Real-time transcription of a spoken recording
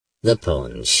The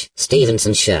Paunch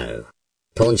Stevenson Show.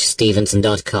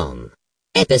 PaunchStevenson.com.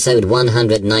 Episode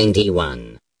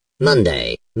 191.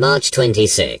 Monday, March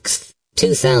 26th,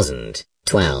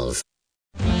 2012.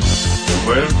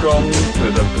 Welcome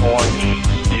to the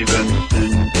Paunch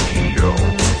Stevenson Show.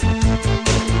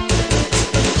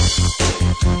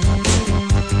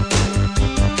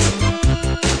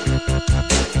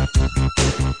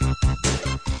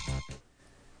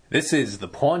 This is the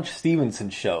Paunch Stevenson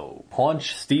Show,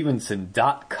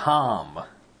 PaunchStevenson.com,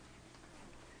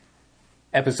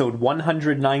 episode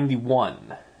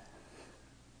 191.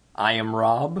 I am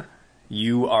Rob,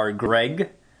 you are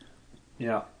Greg.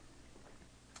 Yeah.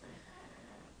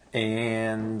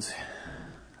 And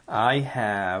I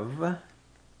have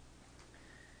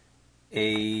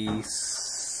a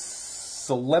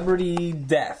celebrity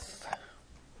death,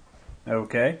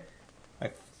 Okay.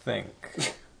 I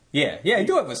think. Yeah, I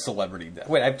do have a celebrity death.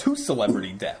 Wait, I have two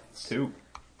celebrity deaths. Two.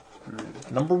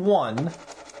 Number one,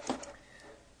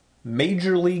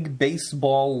 Major League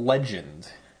Baseball legend.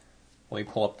 Let me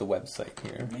pull up the website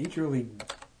here. Major League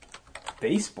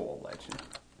Baseball legend.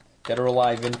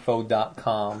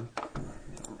 DeadOrAliveInfo.com. I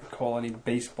don't recall any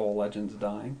baseball legends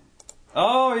dying.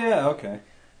 Oh, yeah, okay.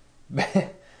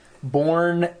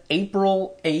 Born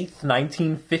April 8th,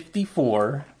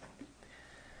 1954.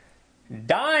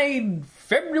 Died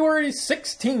February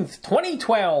 16th,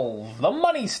 2012. The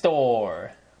Money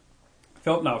Store.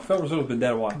 Phil Brazil's been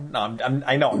dead a while. No,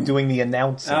 I know, I'm doing the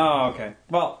announcing. Oh, okay.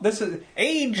 Well, this is...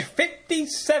 Age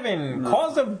 57.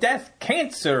 Cause of death,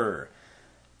 cancer.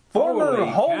 Former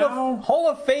Holy cow. Hall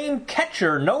of Fame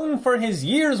catcher known for his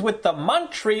years with the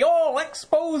Montreal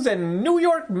Expos and New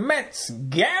York Mets,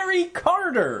 Gary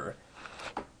Carter.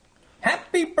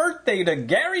 Happy birthday to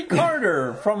Gary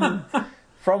Carter from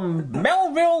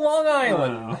Melville, Long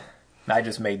Island. Wow. I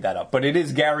just made that up, but it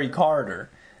is Gary Carter.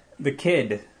 The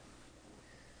kid.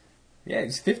 Yeah,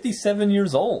 he's 57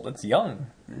 years old. That's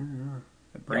young.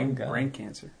 Brain Young guy.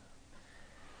 cancer.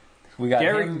 We got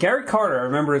him. Gary Carter, I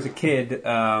remember as a kid,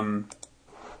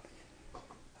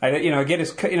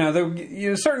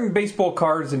 certain baseball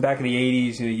cards in back in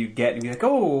the 80s, you'd get and be like,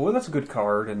 oh, well, that's a good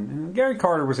card. And Gary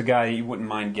Carter was a guy you wouldn't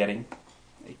mind getting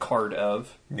a card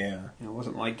of. Yeah. It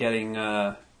wasn't like getting,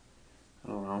 I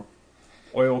don't know,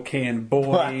 Oil Can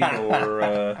Boy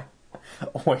or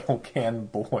Oil Can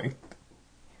Boy.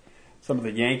 some of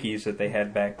the Yankees that they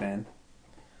had back then.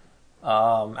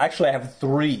 Actually, I have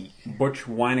three Butch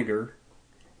Weiniger.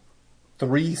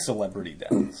 celebrity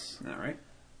deaths. All right.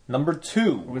 Number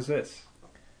two. What was this?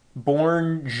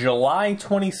 Born July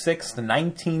 26th,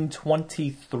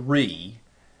 1923.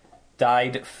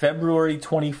 Died February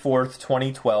 24th,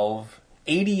 2012.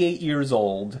 88 years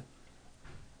old.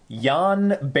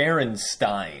 Jan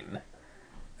Berenstein.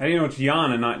 How do you know it's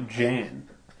Jan and not Jan?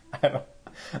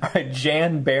 Alright,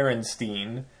 Jan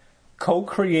Berenstein.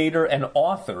 Co-creator and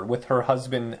author with her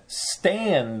husband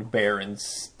Stan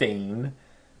Berenstain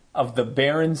of the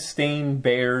Berenstain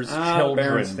Bears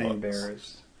children's Berenstain books.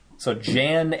 Bears. So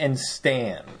Jan and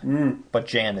Stan, but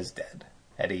Jan is dead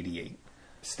at 88.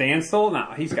 Stan still?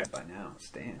 No, he's got by now.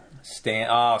 Stan. Stan,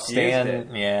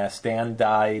 yeah, Stan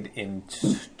died in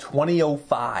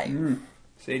 2005.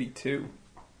 It's 82.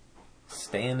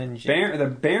 Stan and Jan. The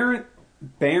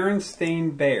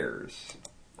Berenstain Bears.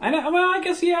 I know. Well, I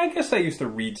guess I used to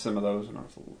read some of those when I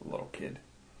was a little kid.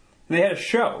 And they had a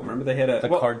show. Remember, they had a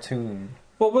Cartoon.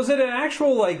 Well, was it an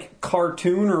actual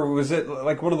cartoon, or was it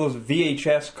like one of those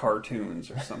VHS cartoons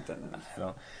or something? I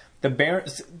don't.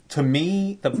 To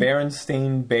me, the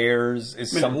Berenstain Bears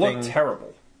is something. It looked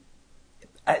terrible.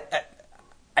 I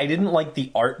didn't like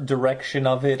the art direction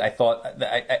of it. I thought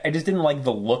I just didn't like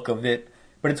the look of it.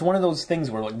 But it's one of those things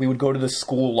where we would go to the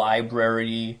school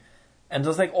library. And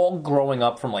just all growing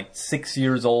up from 6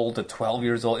 years old to 12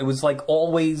 years old, it was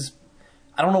always,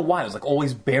 I don't know why, it was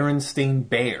always Berenstain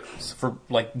Bears for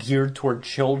geared toward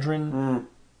children.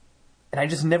 And I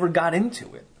just never got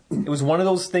into it. It was one of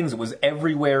those things, it was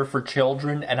everywhere for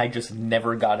children, and I just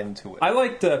never got into it. I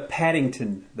liked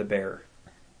Paddington the Bear.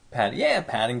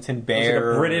 Paddington Bear. It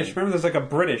was British, remember there's a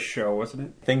British show, wasn't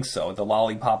it? I think so. The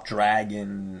Lollipop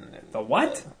Dragon. The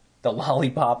what? The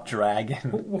Lollipop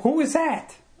Dragon. Who is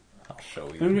that? I'll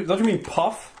show you. Don't you mean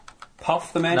Puff?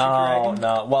 Puff the Magic Dragon?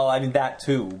 No. Well, I mean that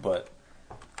too, but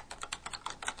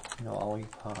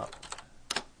Lollipop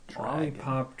Dragon.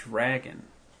 Lollipop Dragon.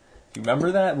 Do you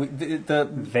remember that?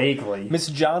 Vaguely. Miss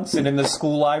Johnson in the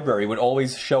school library would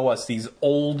always show us these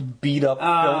old, beat up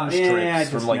film strips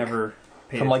from never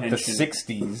paid the attention.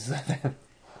 60s.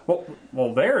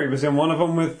 Well, there he was in one of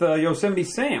them with Yosemite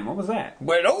Sam. What was that?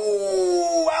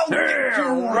 I'll get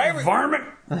you, rabbit. Varmint.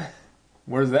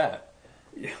 Where's that?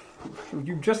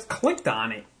 You just clicked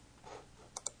on it.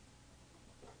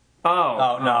 Oh.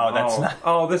 Oh, no, that's not-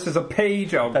 Oh, this is a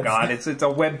page. Oh, God. It's a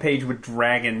web page with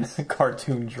dragons.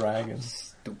 Cartoon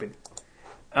dragons. Stupid.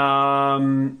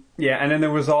 Yeah, and then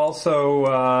there was also,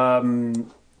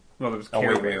 there was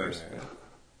Care Bears. Wait.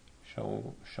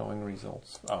 Showing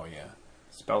results. Oh, yeah.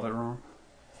 Spelled it wrong.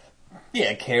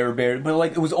 Yeah, Care Bears. But,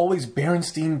 like, it was always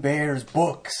Berenstain Bears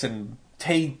books and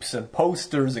tapes and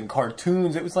posters and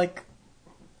cartoons. It was like,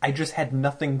 I just had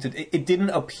nothing to... It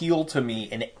didn't appeal to me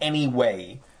in any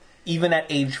way. Even at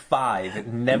age 5, it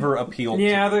never appealed to me.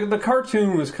 Yeah, the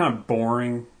cartoon was kind of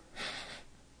boring.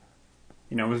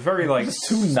 You know, it was very, like, was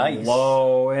too nice.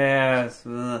 slow. Yes.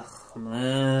 Yeah,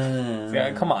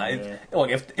 come on. Look,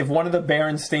 if one of the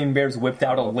Berenstain Bears whipped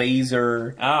out a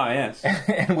laser Oh, yes.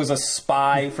 and was a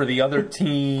spy for the other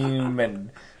team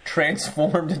and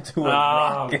transformed into a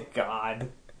rocket, God.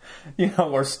 you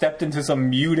know, or stepped into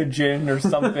some mutagen or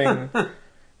something,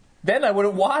 then I would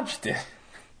have watched it.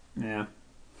 Yeah.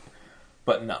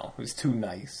 But no, it was too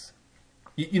nice.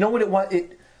 You know what it was?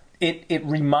 It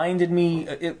reminded me.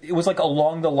 It was like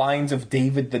along the lines of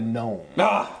David the Gnome,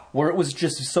 where it was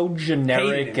just so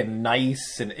generic and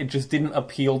nice, and it just didn't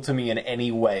appeal to me in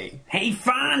any way. Hey,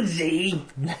 Fonzie!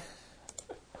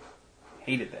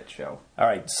 Hated that show. All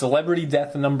right, celebrity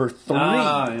death number 3.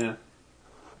 Oh, yeah.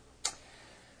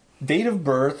 Date of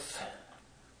birth: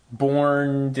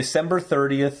 born December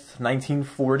 30th,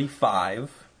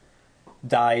 1945.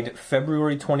 Died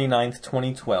February 29th,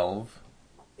 2012.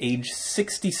 Age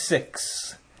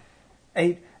 66.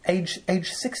 Age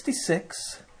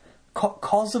 66.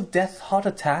 Cause of death, heart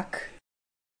attack.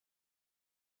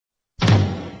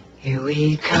 Here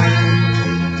we come,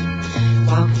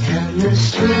 walk down the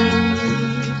street.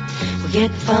 We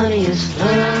get the funniest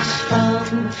looks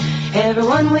from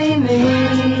everyone we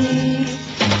meet.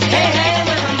 Hey, hey,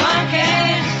 we're the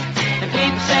monkeys, and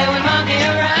people say we monkey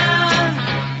around,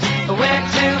 but we're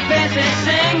too busy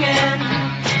singing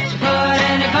to put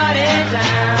anybody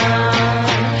down.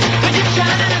 We're just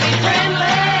trying to be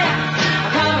friendly.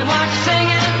 Come and watch us sing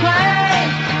and play.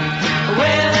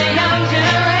 We're the young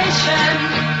generation,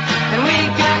 and we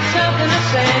got something to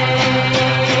say.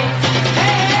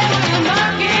 Hey, hey, we're the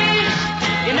monkeys.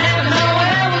 You never know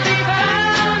where we'll be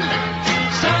found,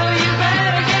 so you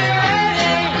better get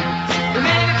ready. We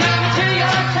may be coming to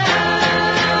your town.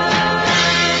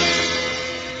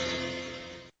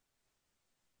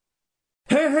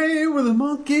 Hey, hey, we're the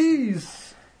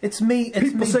monkeys. It's me. It's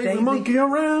People me, say Davy. the monkey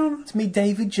around. It's me,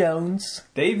 Davy Jones.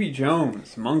 Davy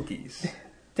Jones, monkeys.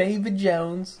 David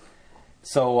Jones.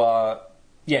 So,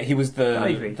 yeah, he was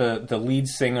Davy. the lead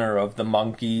singer of the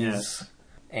Monkees, Yes.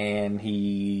 and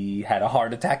he had a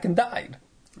heart attack and died.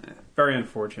 Very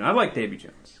unfortunate. I like Davy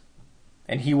Jones.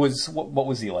 And he was what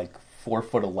was he, like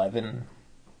 4'11"?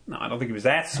 No, I don't think he was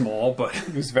that small, but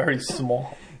He was very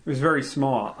small. it was very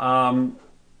small.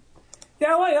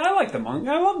 Yeah, I like the monkeys.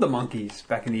 I love the monkeys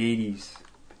back in the 80s.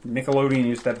 Nickelodeon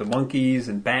used to have the monkeys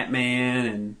and Batman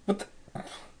and... What the?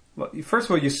 Well, first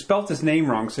of all, you spelt his name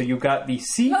wrong, so you got the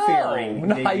seafaring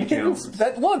No, Davy I Jones.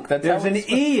 didn't. Look, that's There's how an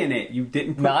it's- E in it. You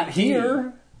didn't put Not the E.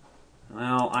 here.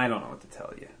 Well, I don't know what to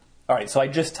tell you. All right, so I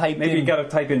just typed Maybe in. you got to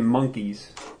type in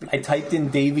monkeys. I typed in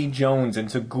Davy Jones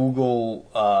into Google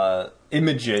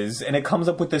images, and it comes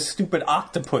up with this stupid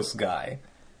octopus guy.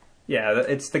 Yeah,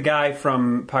 it's the guy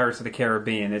from Pirates of the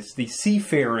Caribbean. It's the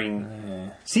seafaring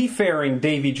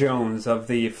Davy Jones of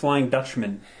the Flying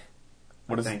Dutchman.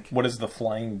 What I is think. what is the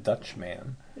Flying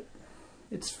Dutchman?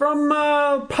 It's from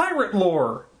pirate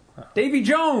lore. Davy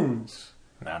Jones,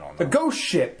 I don't know. the ghost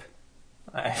ship.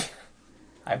 I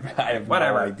have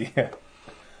Whatever. no idea.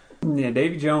 Yeah,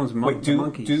 Davy Jones, Wait, the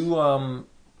monkeys.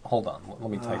 hold on. Let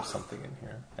me type something in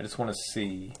here. I just want to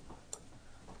see.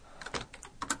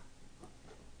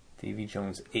 Davy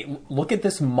Jones. Look at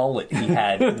this mullet he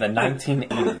had in the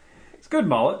 1980s. It's a good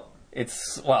mullet.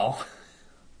 It's, well,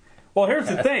 Well, here's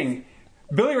the thing.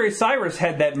 Billy Ray Cyrus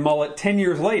had that mullet 10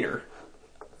 years later.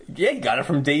 yeah, he got it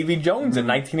from Davy Jones in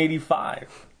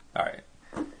 1985. All right.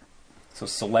 So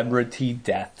celebrity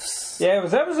deaths. Yeah,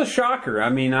 that was a shocker. I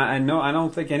mean, I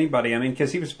don't think anybody. I mean,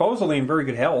 because he was supposedly in very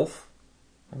good health.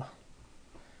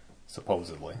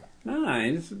 Supposedly. No,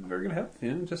 he's in very good health.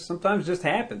 You know, just sometimes it just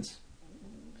happens.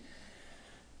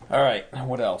 All right.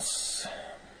 What else?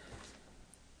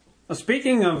 Well,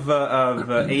 speaking of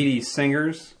 80s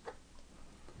singers,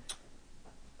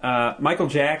 Michael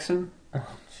Jackson. Oh,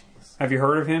 jeez. Have you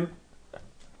heard of him?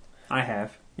 I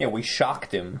have. Yeah, we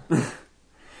shocked him.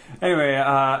 Anyway,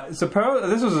 this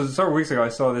was several weeks ago. I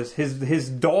saw this. His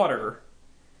daughter.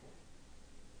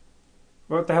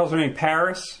 What the hell's her name?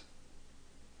 Paris.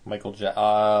 Michael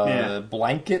Yeah.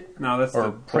 Blanket? No, that's or the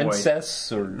boy.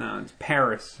 Princess? Or No, it's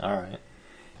Paris. All right.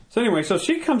 So anyway, so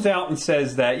she comes out and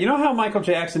says that, you know how Michael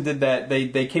Jackson did that?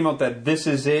 They came out that This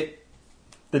Is It,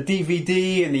 the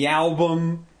DVD and the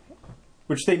album,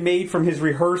 which they made from his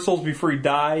rehearsals before he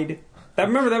died.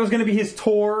 Remember, that was going to be his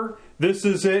tour. This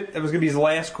Is It. That was going to be his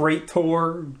last great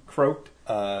tour. Croaked.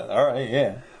 All right,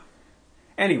 yeah.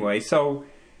 Anyway, so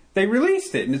they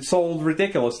released it and it sold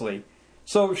ridiculously.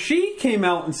 So she came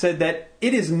out and said that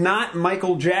it is not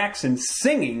Michael Jackson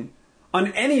singing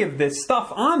on any of this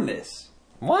stuff on this.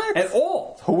 What? At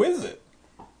all. Who is it?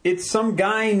 It's some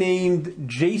guy named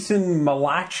Jason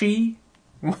Malachi.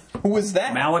 Who is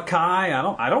that? Malachi,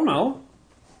 I don't know.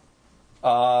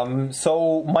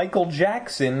 So Michael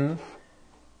Jackson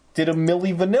did a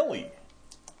Milli Vanilli.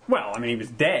 Well, I mean, he was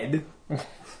dead.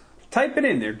 Type it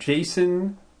in there.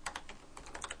 Jason,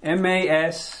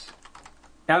 M-A-S,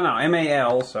 I don't know,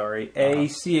 M-A-L, sorry,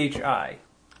 A-C-H-I.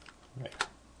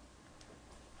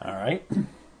 All right.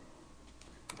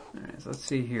 All right, so let's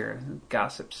see here.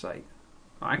 Gossip site.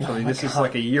 Oh, actually, this is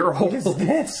like a year old. What is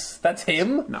this? That's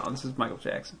him? No, this is Michael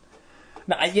Jackson.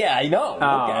 No, yeah, I know. Look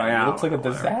at him. yeah, It looks like a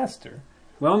whatever. disaster.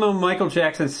 Well-known Michael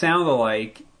Jackson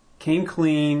sound-alike came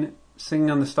clean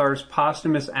singing on the Star's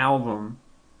posthumous album.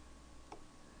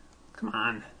 Come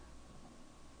on.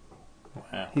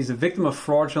 Wow. He's a victim of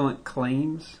fraudulent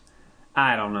claims?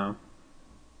 I don't know.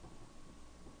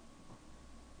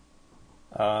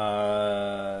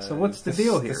 So what's the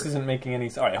deal here? This isn't making any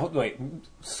sense. All right, wait.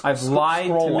 I've lied to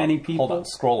Scroll many up. people. Hold on,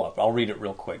 scroll up. I'll read it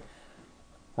real quick.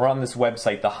 We're on this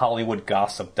website,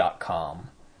 thehollywoodgossip.com.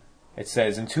 It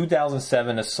says, in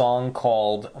 2007, a song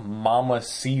called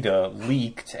Mamacita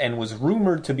leaked and was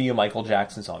rumored to be a Michael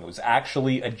Jackson song. It was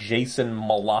actually a Jason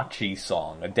Malachi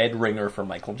song, a dead ringer for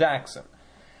Michael Jackson.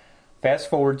 Fast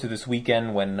forward to this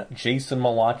weekend when Jason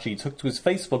Malachi took to his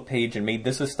Facebook page and made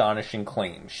this astonishing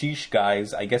claim. Sheesh,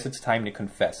 guys, I guess it's time to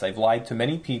confess. I've lied to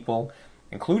many people,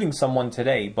 including someone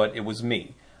today, but it was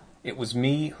me. It was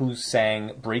me who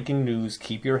sang Breaking News,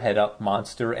 Keep Your Head Up,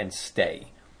 Monster, and Stay.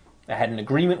 I had an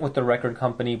agreement with the record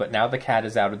company, but now the cat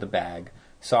is out of the bag.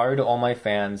 Sorry to all my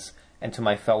fans and to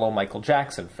my fellow Michael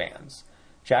Jackson fans.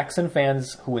 Jackson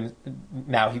fans who...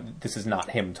 this is not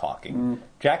him talking.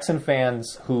 Jackson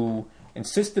fans who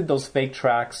insisted those fake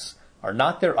tracks are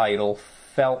not their idol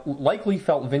likely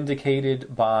felt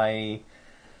vindicated by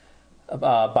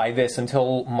this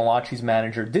until Malachi's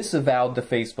manager disavowed the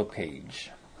Facebook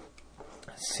page.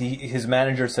 See, his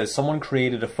manager says someone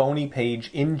created a phony page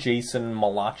in Jason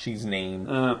Malachi's name,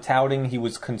 touting he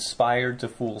was conspired to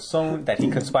fool Sony, that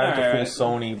he conspired to fool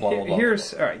Sony, blah, blah, blah.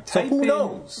 Here's, all right, So type who in,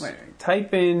 knows? Wait,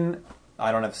 type in...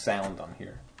 I don't have sound on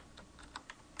here.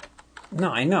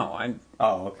 No, I know. I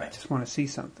Oh, okay. just want to see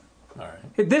something. All right.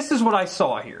 Hey, this is what I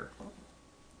saw here.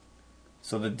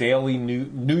 So the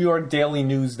New York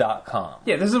DailyNews.com.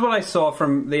 Yeah, this is what I saw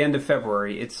from the end of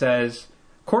February. It says,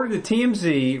 according to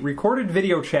TMZ, recorded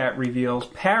video chat reveals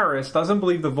Paris doesn't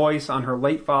believe the voice on her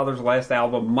late father's last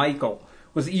album, Michael,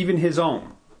 was even his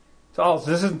own. So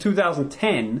this is in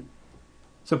 2010.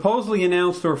 Supposedly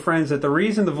announced to her friends that the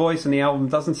reason the voice in the album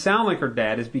doesn't sound like her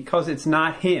dad is because it's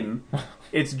not him.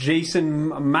 It's Jason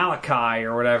Malachi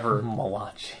or whatever.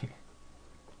 Malachi.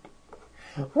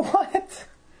 What?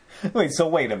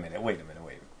 Wait a minute.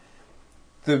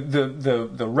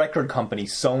 The record company,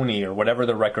 Sony, or whatever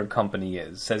the record company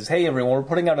is, says, hey everyone, we're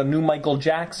putting out a new Michael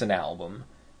Jackson album.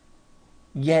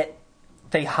 Yet,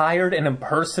 they hired an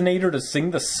impersonator to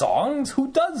sing the songs? Who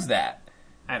does that?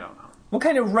 I don't know. What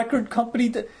kind of record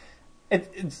company...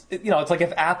 It's like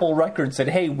if Apple Records said,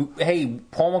 hey,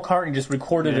 Paul McCartney just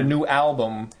recorded a new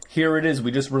album. Here it is.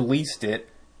 We just released it.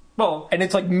 Well, And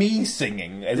it's like me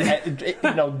singing,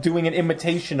 doing an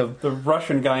imitation of... the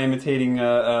Russian guy imitating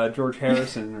George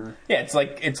Harrison. Or Yeah, it's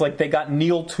like they got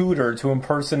Neil Tudor to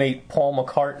impersonate Paul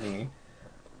McCartney.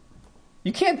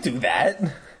 You can't do that.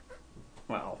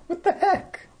 well, What the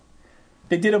heck?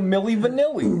 They did a Milli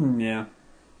Vanilli. yeah.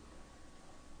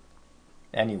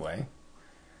 Anyway.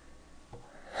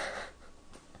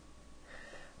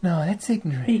 No, that's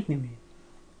ignorant.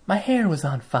 My hair was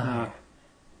on fire.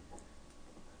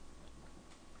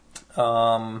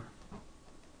 By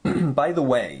the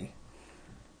way,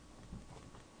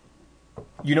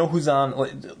 you know who's on...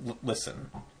 Listen,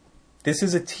 this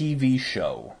is a TV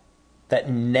show that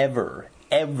never,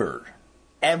 ever,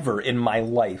 ever in my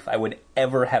life I would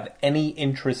ever have any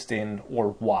interest in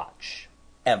or watch.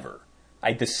 Ever.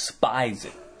 I despise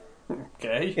it.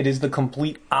 Okay. It is the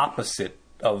complete opposite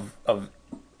of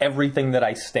everything that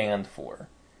I stand for.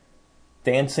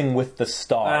 Dancing with the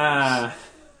Stars.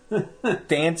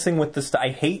 Dancing with the Stars. I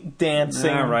hate dancing.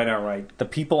 All right. The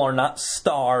people are not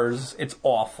stars. It's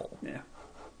awful. Yeah.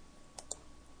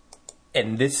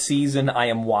 And this season, I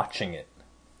am watching it.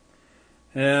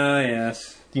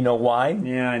 Yes. Do you know why?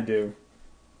 Yeah, I do.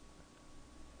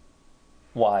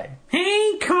 Why?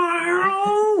 Hey,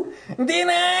 Carl! Did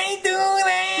I do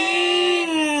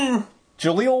that?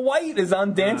 Jaleel White is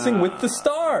on Dancing with the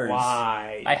Stars.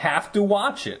 Why? I have to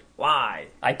watch it. Why?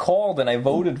 I called and I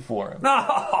voted for him.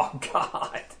 Oh,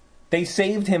 God. They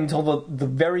saved him till the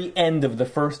very end of the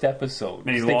first episode.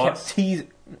 And he They lost? kept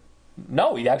teasing.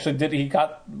 No, he actually did. He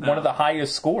got one of the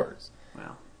highest scores.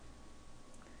 Well.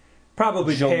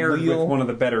 Probably paired with Jaleel- one of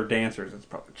the better dancers. It's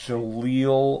probably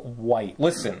Jaleel White.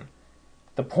 Listen,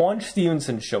 the Paunch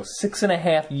Stevenson Show,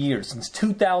 6.5 years, since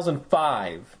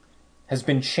 2005, has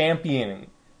been championing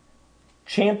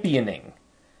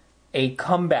a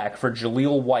comeback for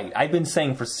Jaleel White. I've been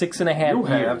saying for 6.5 You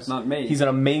have, years. not me. He's an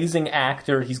amazing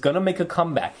actor. He's going to make a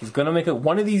comeback. He's going to make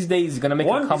one of these days, he's going to make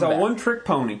a He's comeback. a one-trick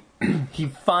pony. He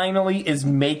finally is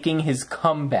making his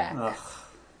comeback.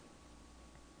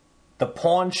 The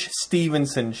Paunch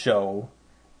Stevenson Show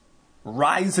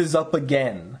rises up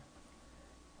again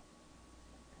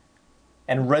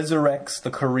and resurrects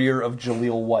the career of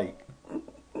Jaleel White.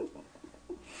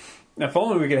 If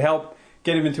only we could help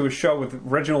get him into a show with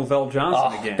Reginald Vell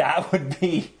Johnson again.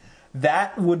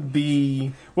 That would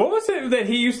be What was it that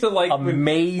he used to like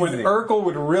Amazing. when Urkel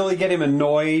would really get him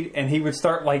annoyed and he would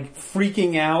start like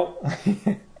freaking out?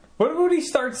 What would he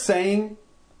start saying?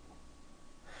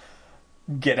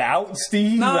 Get out,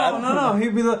 Steve. No.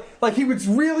 He'd be like he would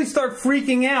really start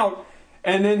freaking out,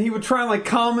 and then he would try and like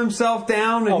calm himself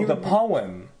down. And Oh, he the would,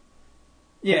 poem.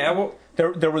 yeah. Well,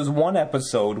 There was one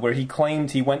episode where he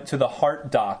claimed he went to the heart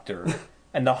doctor,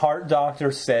 and the heart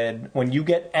doctor said, when you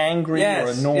get angry or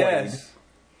annoyed,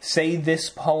 say this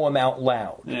poem out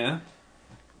loud. Yeah.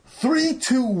 3,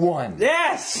 2, 1.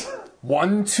 Yes.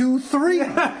 1, 2, 3.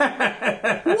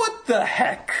 What the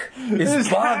heck is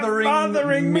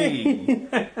bothering me?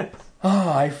 Oh,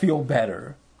 I feel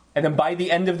better. And then by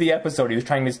the end of the episode, he was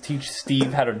trying to teach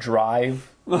Steve how to drive,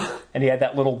 and he had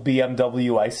that little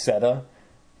BMW Isetta.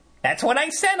 That's what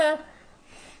Isetta.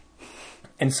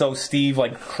 And so Steve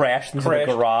crashed into the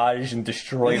garage and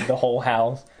destroyed the whole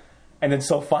house. And then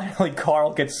so finally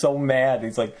Carl gets so mad.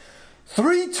 He's like,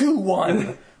 3, 2,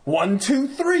 1. 1, 2,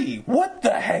 3. What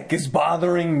the heck is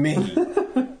bothering me?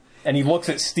 And he looks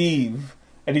at Steve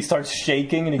and he starts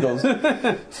shaking and he goes,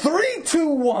 3, 2,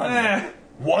 1.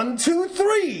 1, 2,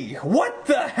 3. What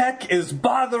the heck is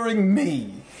bothering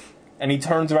me? And he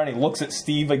turns around and he looks at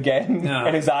Steve again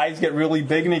and his eyes get really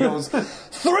big and he goes,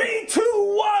 3, 2,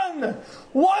 1.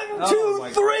 1, 2,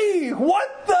 3.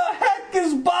 What the heck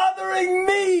is bothering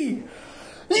me?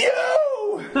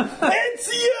 You!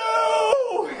 It's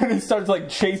you! And he starts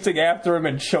chasing after him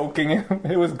and choking him.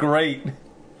 It was great.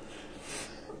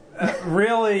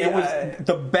 Really? It was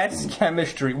the best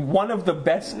chemistry. One of the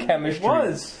best chemistry. It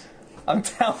was. I'm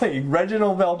telling you,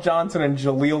 Reginald Vell Johnson and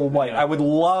Jaleel White. I would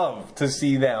love to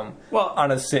see them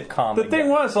on a sitcom. The thing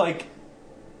was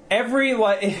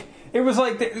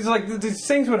these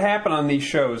things would happen on these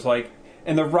shows,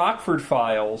 in the Rockford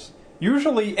Files.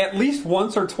 Usually, at least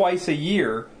once or twice a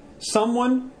year,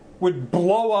 someone would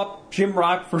blow up Jim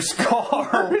Rockford's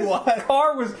car.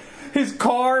 His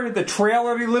car, the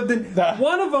trailer he lived in.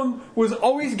 One of them was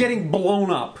always getting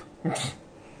blown up.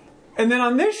 And then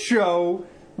on this show,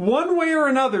 one way or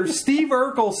another, Steve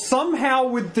Urkel somehow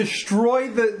would destroy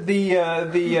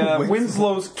the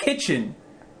Winslow's kitchen.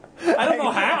 I don't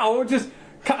know how. Just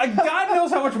God knows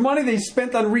how much money they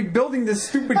spent on rebuilding this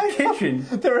stupid kitchen.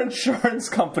 Their insurance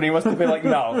company must have been like,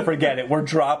 no, forget it. We're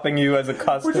dropping you as a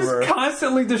customer. We're just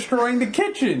constantly destroying the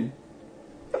kitchen.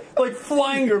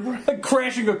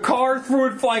 Crashing a car through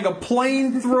it, flying a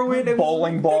plane through it.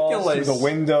 Bowling balls through the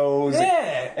windows.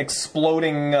 Yeah.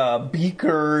 Exploding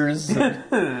beakers.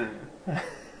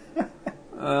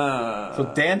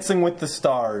 So Dancing with the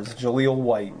Stars, Jaleel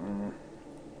White.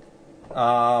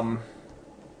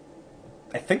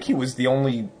 I think he was the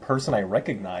only person I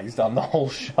recognized on the whole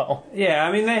show. Yeah,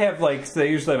 I mean, they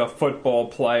usually have a football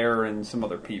player and some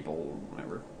other people,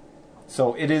 whatever.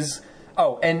 So it is.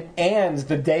 Oh, and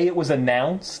the day it was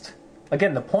announced,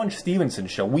 again, the Paunch Stevenson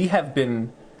Show. We have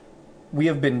been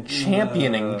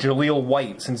championing Jaleel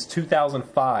White since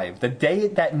 2005. The day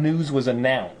that news was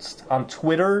announced on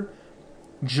Twitter,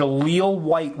 Jaleel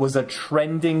White was a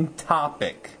trending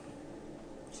topic.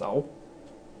 So?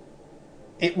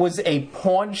 It was a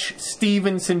Paunch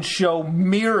Stevenson Show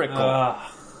miracle. Well,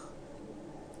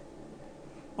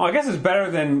 I guess it's better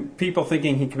than people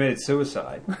thinking he committed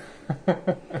suicide.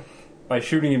 by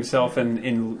shooting himself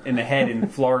in the head in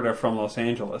Florida from Los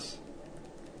Angeles.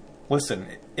 Listen,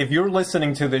 if you're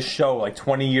listening to this show like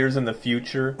 20 years in the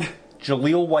future,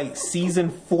 Jaleel White, season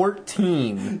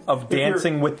 14 of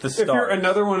Dancing with the Stars. If you're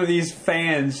another one of these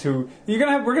fans who we're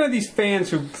gonna have these fans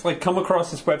who like come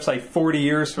across this website 40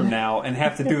 years from now and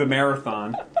have to do the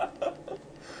marathon,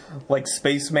 like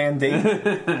Spaceman Dave.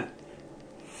 Did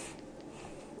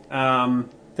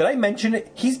I mention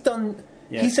it? He's done.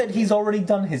 Yeah. He said he's already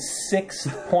done his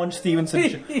 6th Paunch Stevenson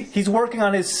show. He's working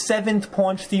on his 7th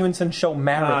Paunch Stevenson show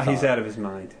marathon. He's out of his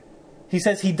mind. He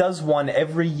says he does one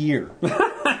every year.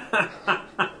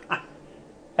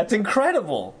 That's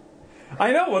incredible.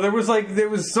 I know. Well, there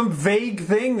was some vague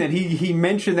thing that he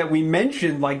mentioned that we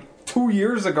mentioned like 2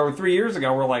 years ago, 3 years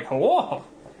ago. We're like, whoa!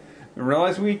 I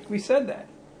realized we said that.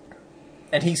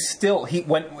 And he'll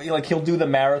do the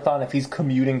marathon if he's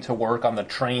commuting to work on the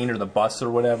train or the bus or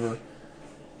whatever.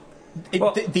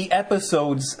 The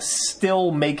episodes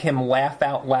still make him laugh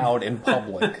out loud in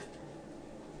public,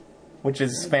 which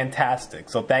is fantastic.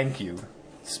 So thank you,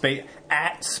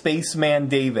 at Spaceman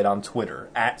David on Twitter,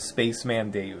 at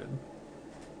Spaceman David.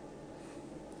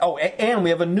 Oh, and we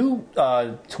have a new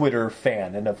Twitter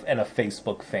fan and a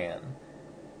Facebook fan.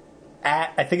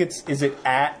 I think is it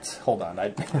at? Hold on,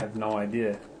 I have no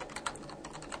idea.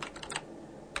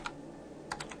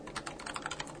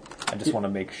 I just want to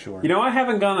make sure. You know, I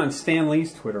haven't gone on Stan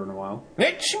Lee's Twitter in a while.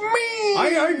 It's me!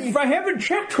 I haven't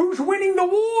checked who's winning the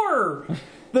war.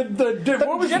 The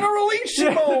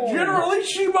Generalissimo! The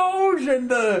Generalissimos and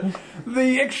the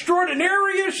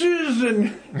Extraordinariuses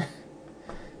and.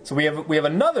 So we have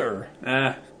another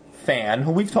fan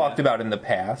who we've talked about in the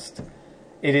past.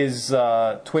 It is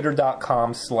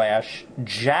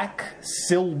twitter.com/Jack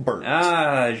Silbert.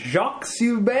 Jacques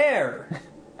Silbert.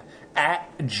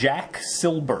 At Jack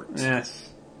Silbert. Yes.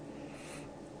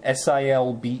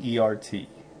 Silbert.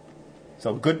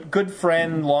 So good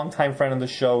friend, longtime friend of the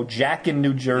show, Jack in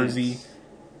New Jersey, yes.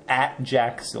 At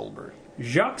Jack Silbert.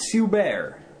 Jacques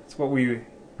Silbert. That's what we...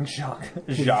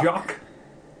 Jacques.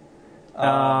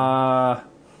 All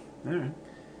right.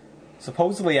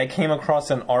 Supposedly I came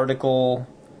across an article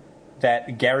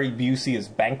that Gary Busey is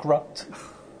bankrupt.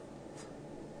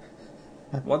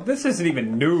 Well, this isn't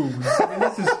even news. I mean,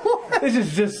 this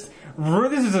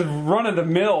is a run of the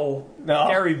mill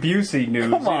Gary Busey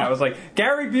news. Come on. You know, it's like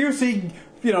Gary Busey,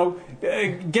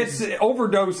 gets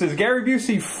overdoses. Gary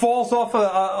Busey falls off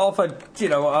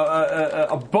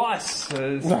a bus.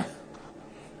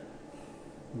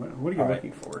 What are you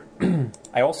looking for?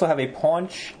 I also have a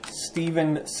Paunch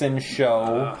Stevenson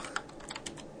show.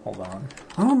 Hold on.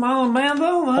 Oh, Marlon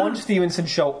Brando? Paunch Stevenson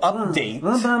show update.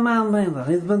 What about Marlon Brando?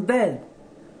 He's been dead.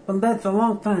 Been dead for a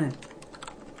long time.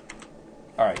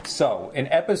 Alright, so in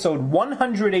episode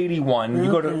 181,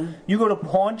 you go to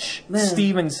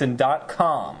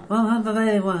PaunchStevenson.com.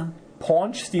 181.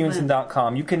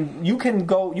 PaunchStevenson.com. You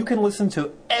can listen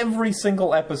to every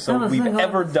single episode we've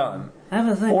ever done.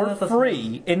 For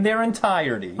free in their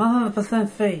entirety. 100%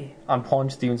 free. On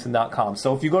PaunchStevenson.com.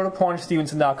 So if you go to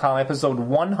PaunchStevenson.com, episode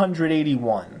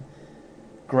 181,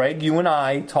 Greg, you and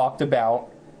I talked about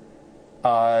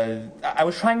I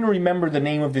was trying to remember the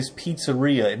name of this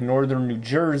pizzeria in northern New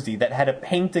Jersey that had a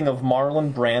painting of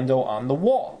Marlon Brando on the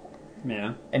wall.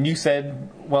 Yeah. And you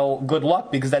said, well, good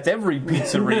luck, because that's every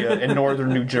pizzeria in northern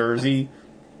New Jersey.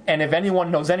 And if anyone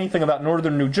knows anything about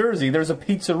northern New Jersey, there's a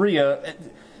pizzeria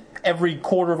every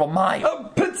quarter of a mile.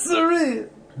 A pizzeria!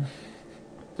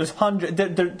 There's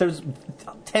there's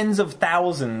tens of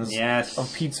thousands yes. of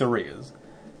pizzerias.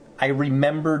 I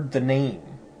remembered the name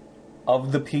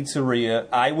of the pizzeria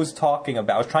I was talking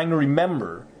about. I was trying to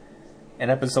remember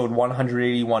in episode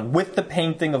 181 with the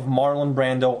painting of Marlon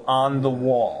Brando on the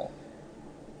wall.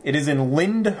 It is in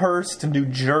Lyndhurst, New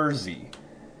Jersey,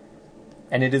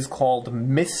 and it is called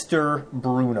Mr.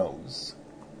 Bruno's.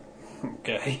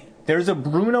 Okay. There's a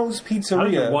Bruno's pizzeria. How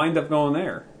did you wind up going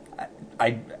there?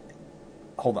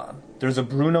 Hold on. There's a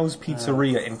Bruno's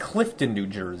pizzeria in Clifton, New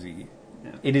Jersey.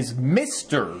 Yeah. It is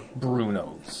Mr.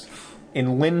 Bruno's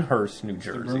in Lyndhurst, New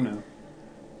Jersey. Bruno.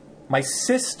 My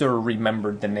sister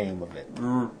remembered the name of it.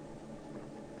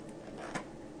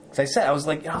 As I said, I was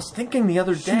thinking the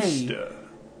other day.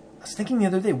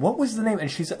 What was the name? And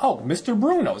she said, oh, Mr.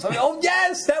 Bruno's. I mean, oh,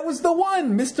 yes, that was the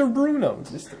one, Mr. Bruno's.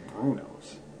 Mr.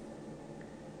 Bruno's.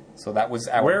 So that was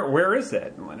our... Where is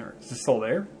that in Lyndhurst? Is it still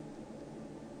there?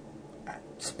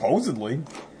 Supposedly.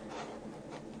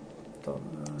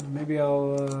 Maybe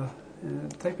I'll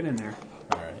type it in there.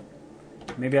 All right.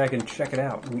 Maybe I can check it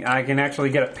out. I can actually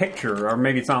get a picture, or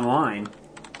maybe it's online.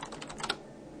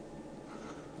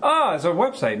 It's a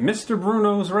website,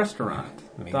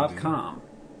 MrBrunosRestaurant.com.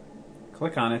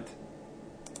 Click on it.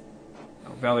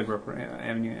 Oh, Valley Brook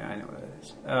Avenue. I know what it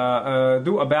is.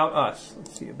 Do About Us.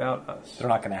 Let's see, About Us. They're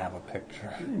not going to have a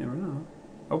picture. You never know.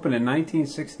 Opened in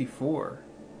 1964.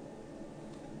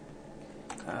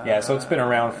 Yeah, so it's been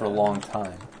around for a long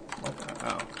time.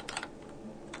 Oh.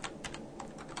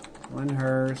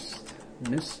 Glenhurst,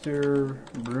 Mr.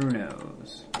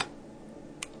 Bruno's.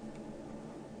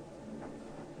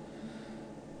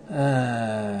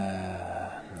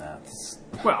 That's...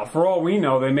 Well, for all we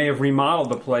know, they may have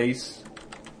remodeled the place.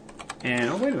 And,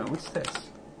 oh, wait a minute, what's this?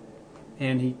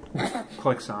 And he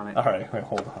clicks on it. All right, wait,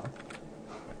 hold on.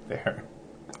 There.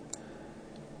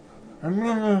 I'm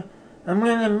gonna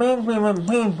make him a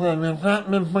pizza and got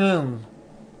me brown.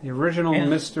 The original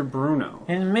And- Mr. Bruno.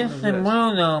 And What is Mr. this?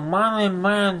 Bruno, Molly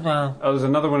Martha. Oh, there's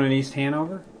another one in East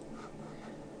Hanover?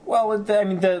 Well, I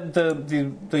mean,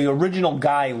 the original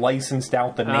guy licensed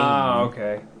out the name. Oh,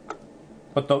 okay.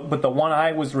 But the one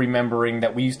I was remembering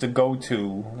that we used to go to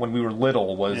when we were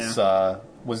little was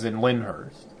in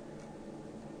Lyndhurst.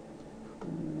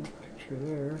 Picture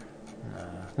there.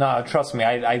 No, trust me,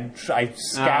 I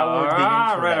scoured the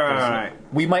internet. Right.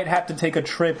 We might have to take a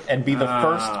trip and be the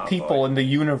first people boy. in the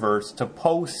universe to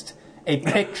post a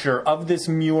picture of this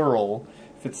mural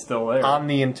If it's still there. on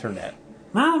the internet.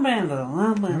 Mom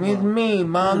Bando. It's me,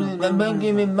 Mom. I'm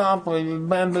making me blah.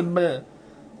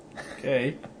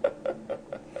 Okay.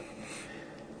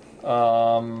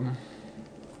 All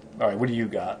right, what do you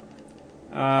got?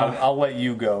 I'll let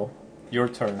you go. Your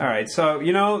turn. All right, so,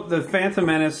 the Phantom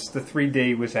Menace, the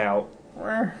 3D was out.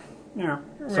 Yeah.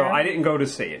 So I didn't go to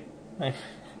see it. I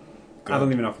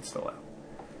don't even know if it's still out.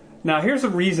 Now, here's the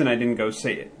reason I didn't go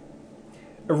see it.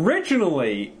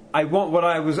 Originally, I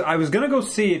was going to go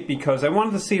see it because I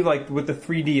wanted to see like what the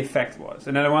 3D effect was,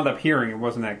 and then I wound up hearing it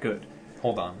wasn't that good.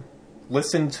 Hold on.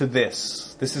 Listen to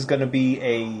this. This is going to be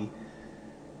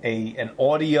an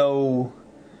audio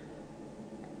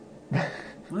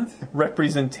What?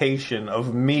 representation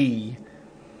of me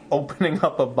opening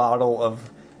up a bottle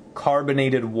of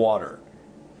carbonated water,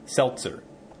 seltzer.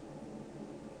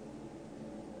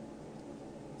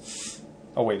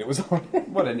 Oh wait, it was already.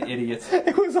 What an idiot!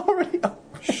 It was already.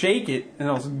 Shake it and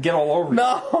it'll get all over you. No.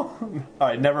 All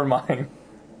right, never mind.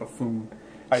 Buffoon. All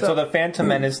right, so the Phantom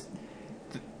Menace.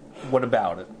 What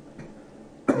about it?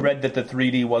 I read that the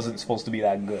 3D wasn't supposed to be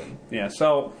that good. Yeah,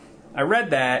 so I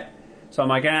read that, so I'm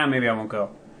like, maybe I won't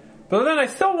go. But then I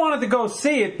still wanted to go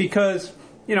see it because,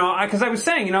 because I was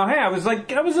saying, hey, I was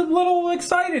a little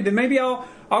excited, and maybe I'll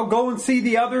go and see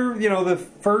the other, the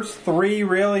first three.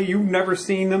 Really, you've never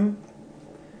seen them.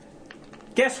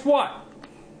 Guess what?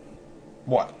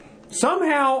 What?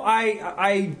 Somehow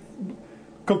I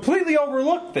completely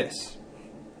overlooked this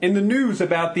in the news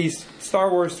about these Star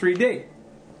Wars 3D.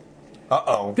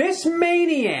 Uh-oh. This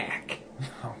maniac,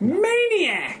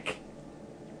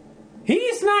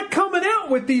 he's not coming out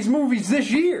with these movies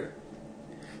this year.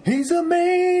 He's a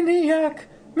maniac.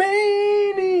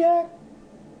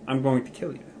 I'm going to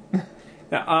kill you.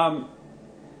 Now,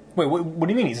 Wait, what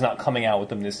do you mean he's not coming out with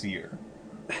them this year?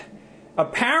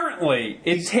 apparently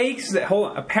it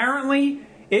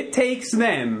takes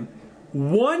them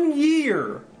 1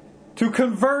 year to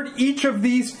convert each of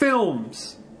these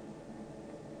films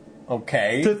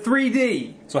Okay. to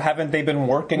 3D. So haven't they been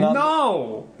working on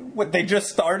No. What, they just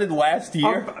started last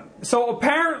year? So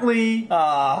apparently,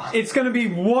 it's going to be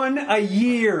one a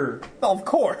year. Of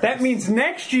course. That means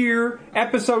next year,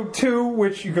 episode 2,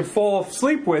 which you can fall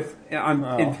asleep with in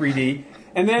 3D,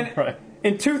 and then Right.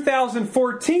 in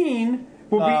 2014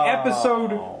 will be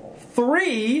episode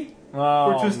 3, which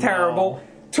was terrible.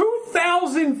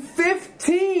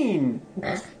 2015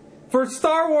 for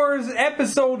Star Wars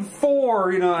Episode 4,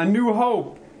 A New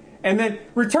Hope. And then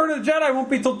Return of the Jedi won't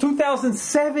be until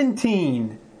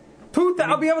 2017.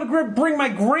 I'll be able to bring my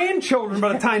grandchildren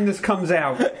by the time this comes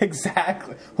out.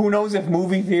 Exactly. Who knows if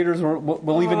movie theaters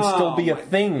will even still be a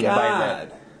thing by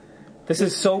then. This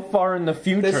is so far in the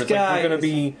future. This It's guy like we're going to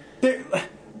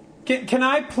be... Can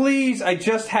I please, I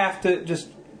just have to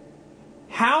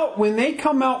when they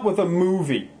come out with a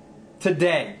movie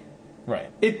today, Right.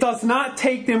 it does not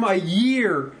take them a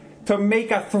year to make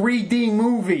a 3D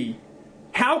movie.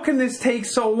 How can this take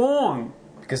so long?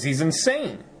 Because he's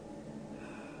insane.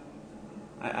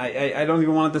 I don't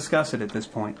even want to discuss it at this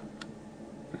point.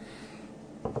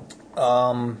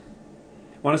 Want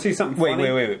to see something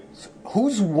funny? Wait.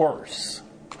 Who's worse?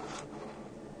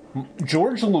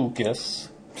 George Lucas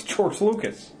It's George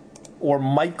Lucas. or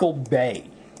Michael Bay?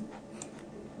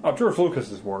 Oh, George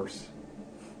Lucas is worse.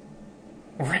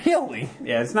 Really?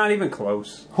 Yeah, it's not even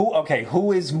close.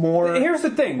 Who is more... Here's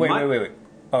the thing. Wait.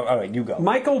 Oh, all right, you go.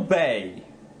 Michael Bay,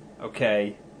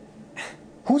 okay,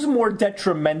 Who's more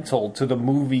detrimental to the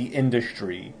movie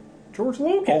industry George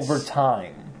Lucas. over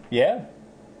time? Yeah?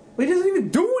 He doesn't even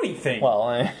do anything.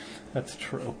 Well, that's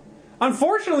true.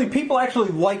 Unfortunately, people actually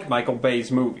like Michael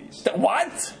Bay's movies.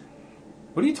 What?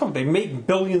 What are you talking? They make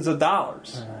billions of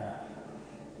dollars.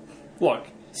 Look,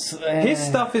 his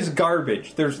stuff is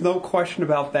garbage. There's no question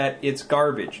about that. It's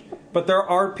garbage. But there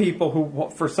are people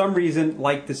who, for some reason,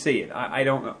 like to see it. I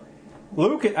don't know.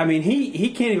 Lucas, I mean,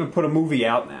 he can't even put a movie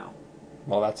out now.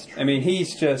 Well, that's true. I mean,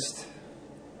 he's just...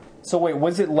 So wait,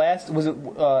 was it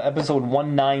episode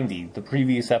 190, the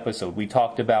previous episode, we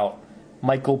talked about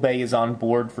Michael Bay is on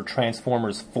board for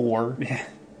Transformers 4,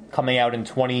 coming out in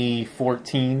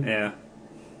 2014? Yeah.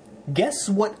 Guess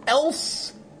what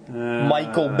else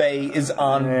Michael Bay is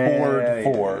on board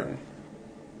for?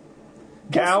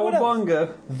 Guess what else?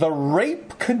 Cowabunga. The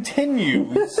rape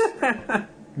continues.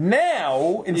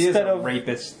 Now, He is instead a of...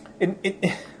 rapist.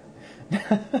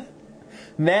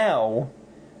 Now,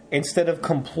 instead of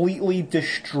completely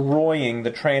destroying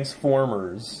the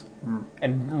Transformers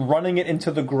and running it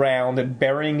into the ground and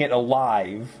burying it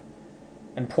alive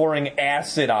and pouring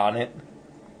acid on it,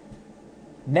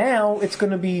 now it's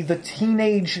going to be the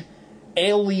Teenage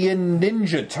Alien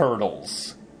Ninja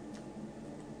Turtles.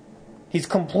 He's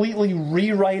completely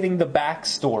rewriting the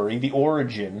backstory, the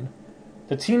origin.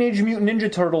 The Teenage Mutant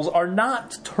Ninja Turtles are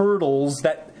not turtles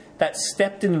that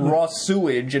stepped in raw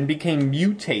sewage and became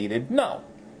mutated. No.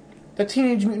 The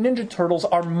Teenage Mutant Ninja Turtles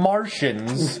are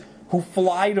Martians who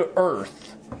fly to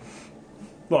Earth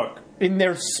Look, in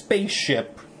their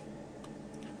spaceship.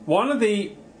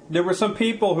 there were some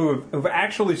people who've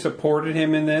actually supported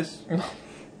him in this,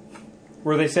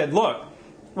 where they said, look,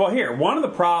 well here, one of the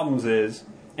problems is,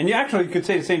 and you actually could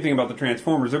say the same thing about the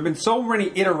Transformers, there have been so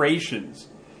many iterations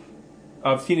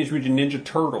of Teenage Mutant Ninja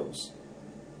Turtles,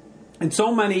 and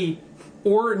so many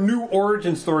new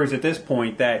origin stories at this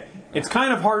point that it's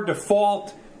kind of hard to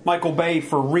fault Michael Bay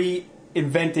for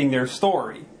reinventing their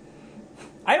story.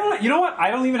 You know what?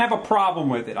 I don't even have a problem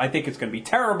with it. I think it's going to be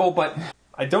terrible, but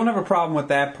I don't have a problem with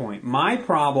that point. My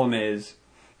problem is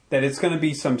that it's going to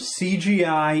be some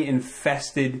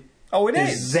CGI-infested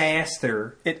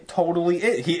disaster. It totally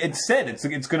is. It said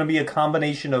it's going to be a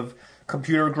combination of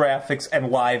computer graphics and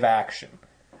live action.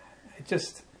 It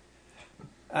just...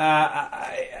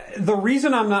 the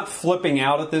reason I'm not flipping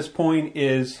out at this point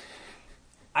is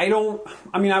I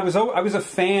was a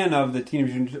fan of the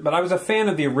Teenage Mutant Ninja, but I was a fan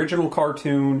of the original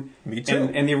cartoon. Me too.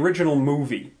 And the original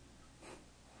movie.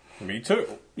 Me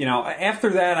too. You know, after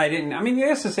that I didn't... I mean,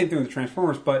 it's the same thing with the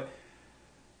Transformers, but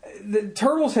the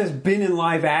Turtles has been in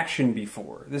live action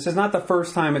before. This is not the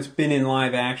first time it's been in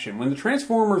live action. When the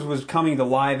Transformers was coming to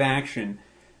live action,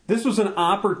 this was an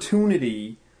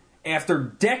opportunity after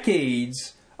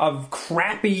decades of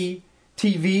crappy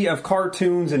TV, of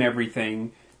cartoons and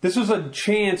everything. This was a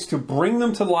chance to bring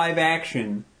them to live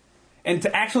action and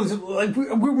to actually, like, we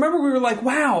were like,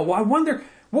 wow, I wonder,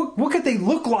 what could they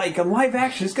look like in live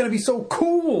action? It's going to be so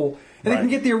cool. And they can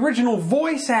get the original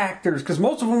voice actors, because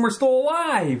most of them were still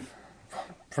alive.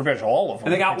 Pretty much all of them.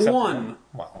 And they got except one.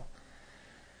 Well.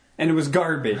 And it was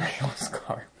garbage. It was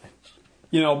garbage.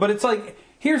 You know, but it's like,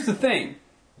 here's the thing.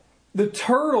 The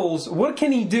Turtles, what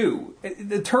can he do?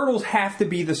 The Turtles have to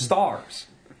be the stars.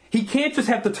 He can't just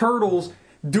have the Turtles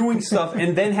doing stuff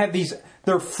and then have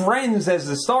their friends as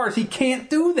the stars. He can't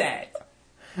do that.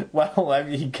 Well, I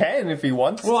mean, he can if he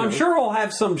wants to. Well, I'm sure he'll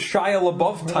have some Shia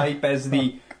LaBeouf type as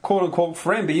the quote-unquote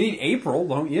friend, but you need April,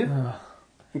 don't you?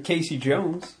 And Casey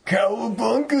Jones.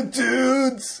 Cowabunga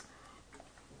dudes!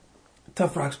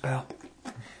 Tough rocks, pal.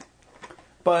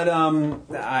 But,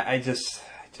 I just...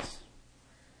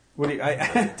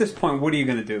 at this point, what are you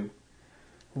going to do?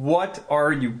 What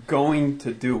are you going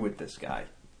to do with this guy?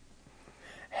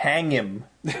 Hang him.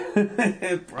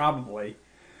 Probably.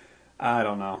 I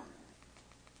don't know.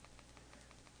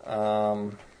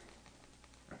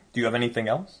 Do you have anything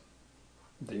else?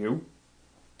 Do you?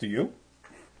 Do you?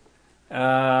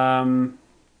 What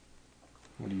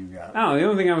do you got? Oh, the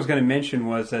only thing I was going to mention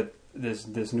was that this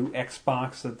new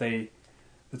Xbox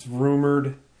that's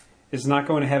rumored is not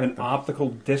going to have an optical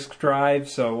disc drive,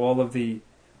 so a lot of the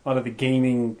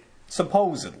gaming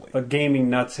supposedly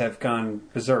nuts have gone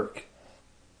berserk.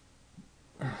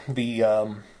 The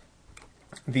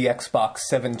Xbox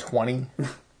 720,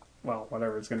 well,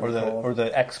 whatever it's going to be called, or the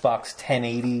Xbox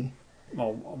 1080.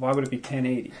 Well, why would it be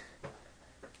 1080?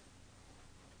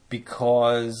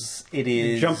 Because it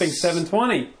is jumping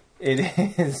 720. It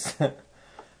is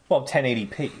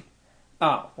 1080p.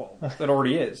 Oh, well, it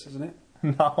already is, isn't it?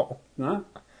 No. No?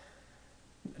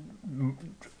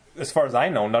 As far as I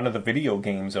know, none of the video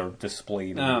games are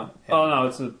displayed. No. Oh, no,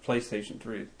 it's a PlayStation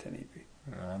 3 1080p.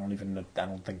 I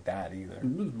don't think that either.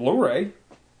 Blu-ray.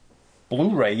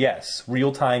 Blu-ray, yes.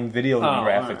 Real-time video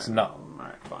graphics, no. All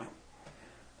right, fine.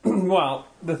 Well,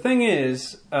 the thing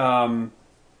is, I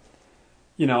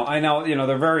know,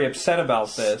 they're very upset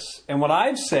about this. And what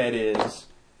I've said is,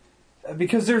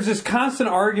 because there's this constant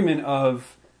argument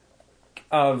of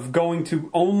going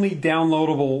to only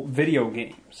downloadable video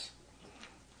games,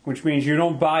 which means you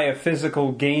don't buy a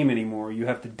physical game anymore. You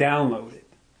have to download it.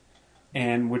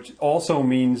 And which also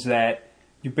means that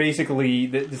you basically,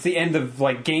 it's the end of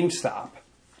like GameStop.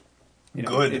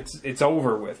 Good. It's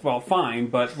over with. Well, fine.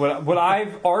 But what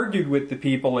I've argued with the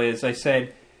people is, I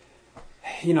said,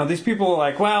 these people are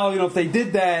like, well, if they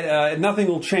did that, nothing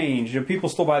will change. People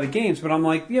still buy the games. But I'm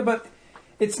like, yeah, but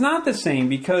it's not the same,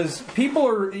 because people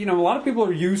are, a lot of people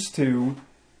are used to,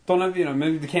 don't have,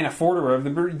 maybe they can't afford it or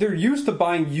whatever. They're used to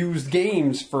buying used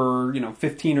games for,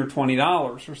 $15 or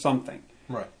 $20 or something.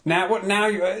 Right.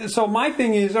 So my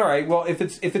thing is, all right, well, if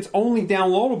it's only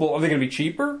downloadable, are they going to be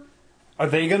cheaper? Are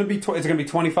they going to be? Is it going to be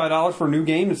 $25 for a new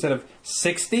game instead of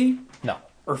 $60? No.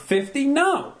 Or $50?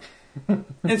 No.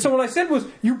 And so what I said was,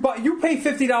 you pay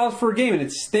 $50 for a game and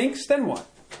it stinks. Then what?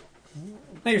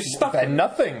 Now you're stuck. And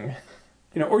nothing.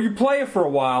 Or you play it for a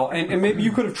while and maybe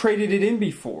you could have traded it in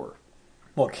before.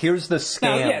 Look, here's the scam.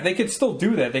 Now, yeah, they could still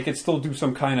do that. They could still do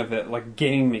some kind of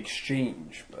game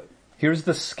exchange, but. Here's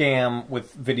the scam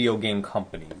with video game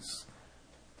companies.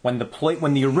 When the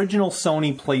original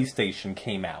Sony PlayStation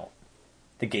came out,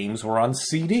 the games were on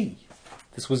CD.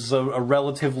 This was a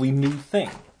relatively new thing.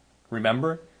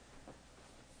 Remember?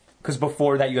 Because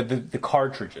before that, you had the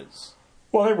cartridges.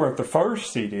 Well, they weren't the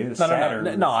first CD. The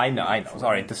Saturn. No, I know. All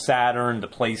right, the Saturn, the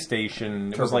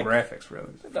PlayStation. It was like graphics,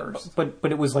 really. First.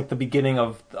 But it was like the beginning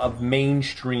of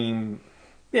mainstream.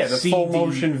 Yeah, the CD. full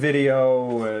motion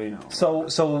video. So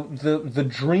the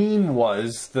dream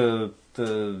was the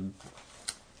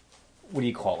what do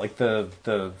you call it? Like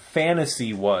the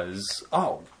fantasy was,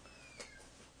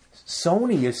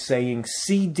 Sony is saying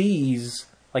CDs,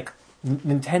 like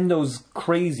Nintendo's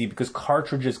crazy because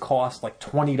cartridges cost like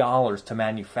 $20 to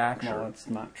manufacture. Well, that's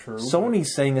not true.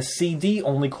 Sony's saying a CD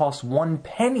only costs 1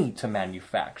 penny to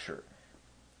manufacture.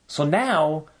 So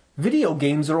now video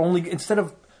games are only, instead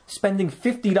of spending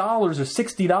 $50 or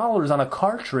 $60 on a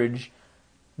cartridge,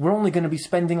 we're only going to be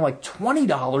spending like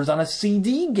 $20 on a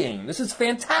CD game. This is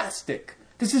fantastic.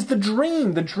 This is the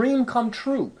dream come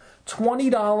true.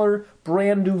 $20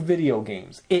 brand new video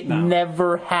games. It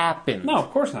never happened. No, of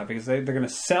course not, because they're going to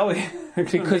sell it.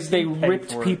 Because they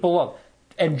ripped people up.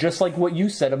 And just like what you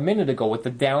said a minute ago with the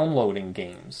downloading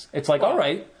games, it's like, all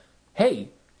right, hey,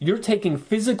 you're taking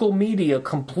physical media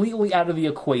completely out of the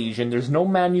equation. There's no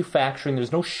manufacturing.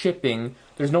 There's no shipping.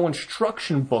 There's no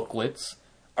instruction booklets.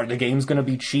 Are the games going to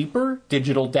be cheaper?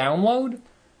 Digital download?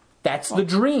 That's the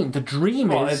dream. The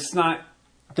dream is... it's not...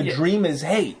 The dream is,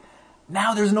 hey,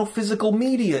 now there's no physical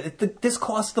media. This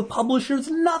costs the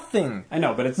publishers nothing. I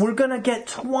know, but it's... We're going to get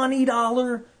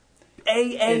 $20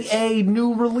 AAA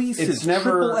new releases. It's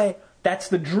never... AAA. That's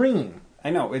the dream. I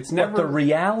know, it's never... But the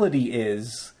reality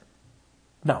is...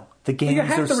 No, the games you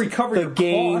have to recover your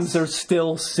games costs. are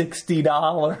still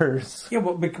 $60. Yeah,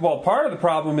 well, part of the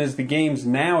problem is the games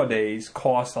nowadays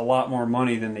cost a lot more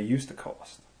money than they used to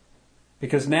cost.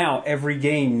 Because now every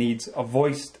game needs a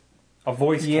voice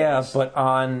cast. But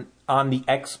on the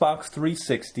Xbox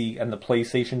 360 and the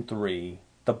PlayStation 3,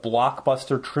 the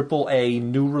blockbuster AAA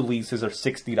new releases are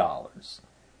 $60.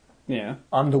 Yeah.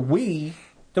 On the Wii,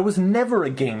 there was never a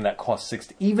game that cost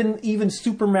 $60. Even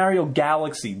Super Mario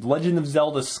Galaxy, Legend of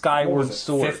Zelda Skyward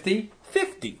Sword. $50?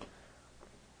 $50.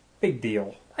 Big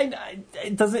deal.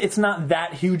 It's not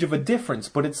that huge of a difference,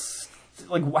 but it's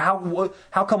like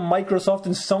how come Microsoft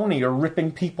and Sony are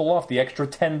ripping people off the extra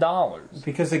 $10?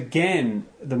 Because again,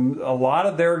 a lot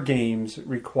of their games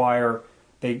require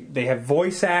they have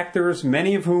voice actors,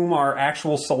 many of whom are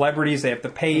actual celebrities. They have to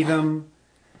pay them.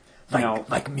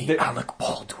 Like me, Alec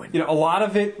Baldwin. A lot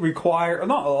of it even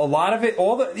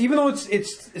though it's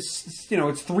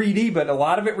 3D, but a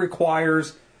lot of it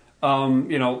requires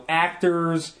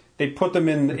actors. They put them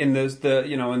in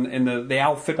the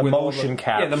outfit the with motion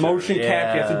capture. Yeah, the motion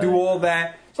capture. You have to do all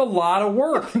that. It's a lot of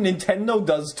work. Nintendo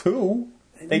does too.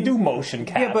 They do motion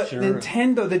capture. Yeah, but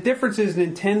Nintendo. The difference is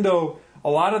Nintendo. A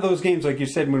lot of those games, like you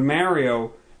said with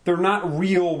Mario, they're not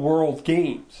real world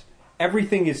games.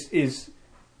 Everything is.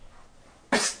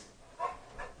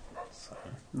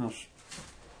 No,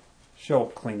 she'll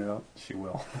clean it up. She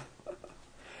will.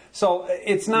 So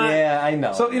it's not. Yeah, I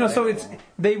know. So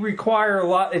they require a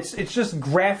lot. It's just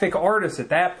graphic artists at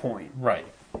that point. Right.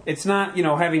 It's not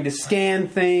having to scan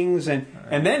things and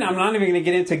then I'm not even going to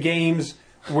get into games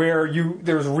where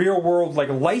there's real world like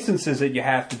licenses that you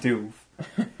have to do.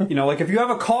 You know, like if you have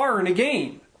a car in a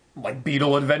game. Like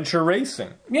Beetle Adventure Racing.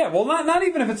 Yeah, well, not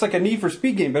even if it's like a Need for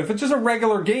Speed game, but if it's just a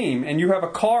regular game and you have a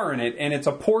car in it and it's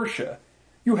a Porsche,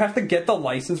 you have to get the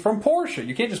license from Porsche.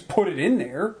 You can't just put it in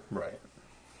there. Right.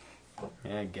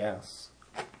 Yeah, I guess.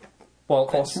 Well,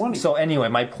 It costs money. So anyway,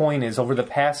 my point is, over the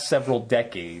past several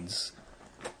decades,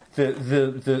 the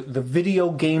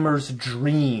video gamer's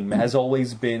dream has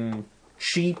always been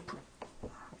cheap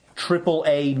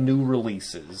AAA new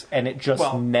releases, and it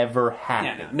just never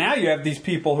happened. Yeah, now you have these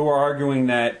people who are arguing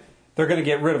that they're going to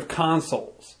get rid of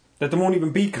consoles, that there won't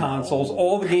even be consoles. No.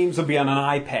 All the games will be on an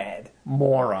iPad.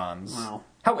 Morons. Wow.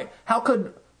 How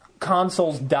could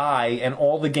consoles die and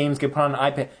all the games get put on an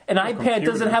iPad? An iPad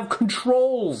doesn't have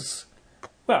controls.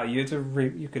 Well, you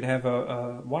could have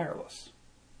a wireless.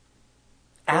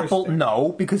 Apple,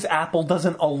 no, because Apple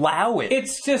doesn't allow it.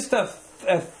 It's just a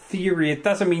theory. It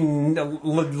doesn't mean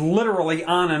literally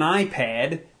on an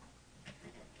iPad.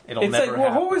 It'll never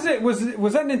happen. Who was it? Was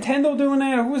that Nintendo doing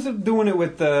that? Or who was it doing it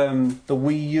with the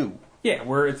Wii U? Yeah,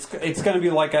 where it's going to be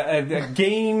like a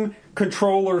game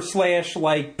controller /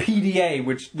 like PDA,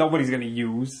 which nobody's going to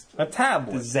use. A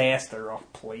tablet. Disaster. Oh,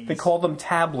 please. They call them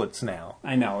tablets now.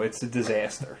 I know, it's a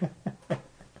disaster.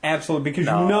 Absolutely, because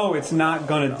you know it's not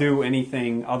going to do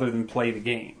anything other than play the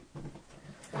game.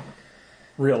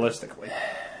 Realistically.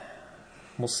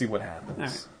 We'll see what happens. All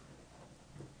right. Is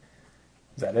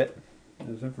that it?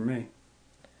 That's it for me.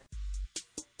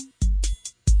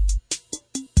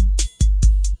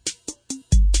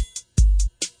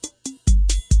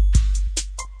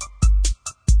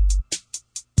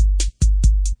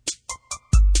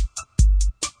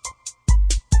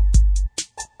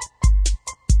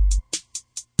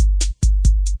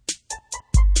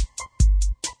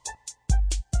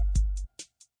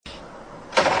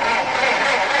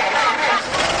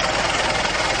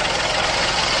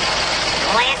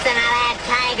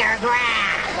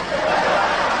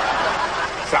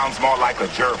 Sounds more like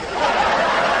a gerbil.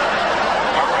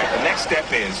 All right, the next step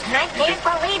is... I can't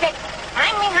believe it.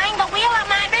 I'm behind the wheel of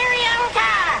my very own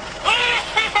car.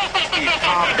 Steve,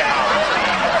 calm down,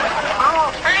 Steve.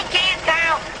 Oh, I can't,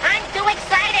 Carl. I'm too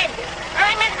excited.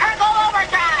 I'm in ergo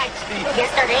overdrive.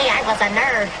 Yesterday I was a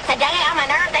nerd. Today I'm a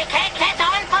nerd they can't catch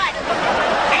on foot.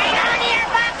 Hang on here,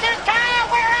 boxers, Carl.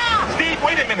 We're off. Steve,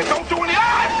 wait a minute. Don't do any...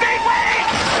 Ah, Steve, wait!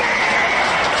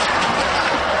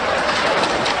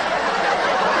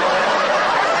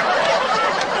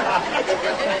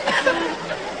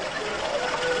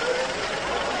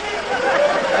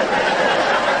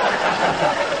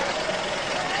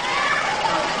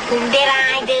 Did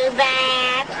I do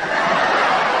that?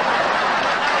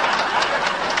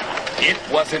 It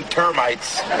wasn't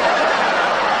termites.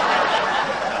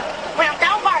 Well,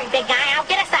 don't worry, big guy. I'll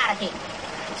get us out of here.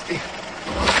 Steve,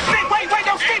 wait!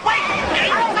 No, Steve, wait!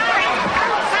 Oh, sorry.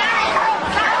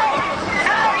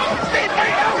 Steve,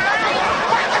 wait!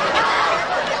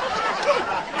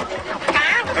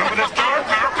 Carl? Open this door.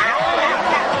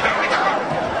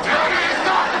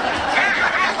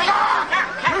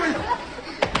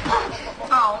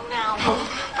 Oh, no.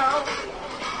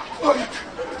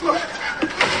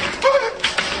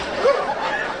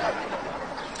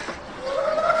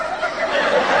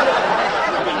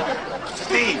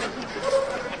 Steve,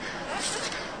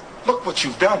 look what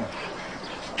you've done.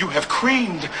 You have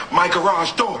creamed my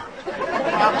garage door.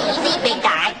 Oh, easy, big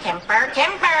guy. Timber.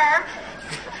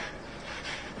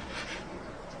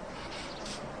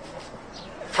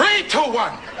 3, 2,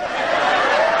 1.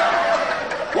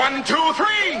 1, 2,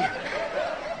 3.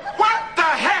 What the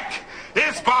heck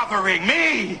is bothering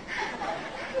me?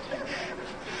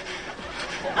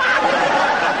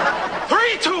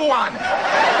 3, 2, 1. 1,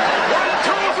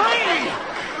 2, 3.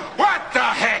 What the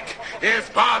heck is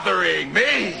bothering me?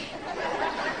 3,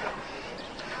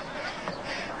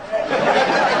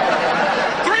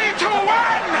 2, 1.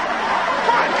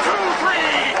 1, 2, 3.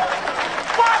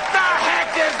 What the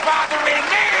heck is bothering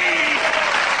me?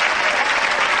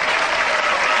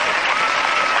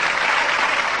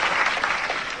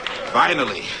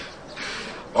 Finally.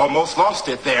 Almost lost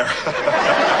it there.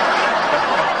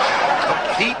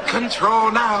 Complete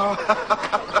control now.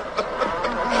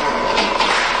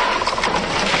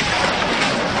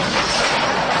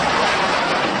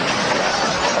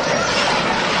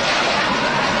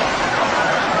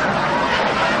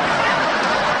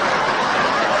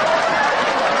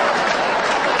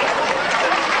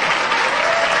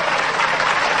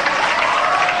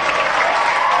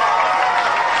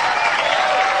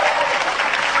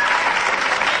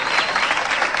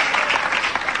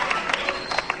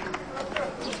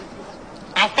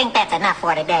 I think that's enough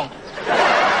for today.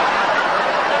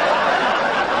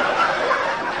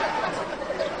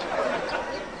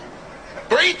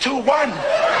 3, 2, 1. 1,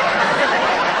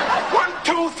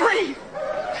 2, 3.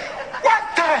 What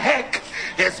the heck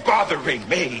is bothering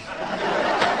me?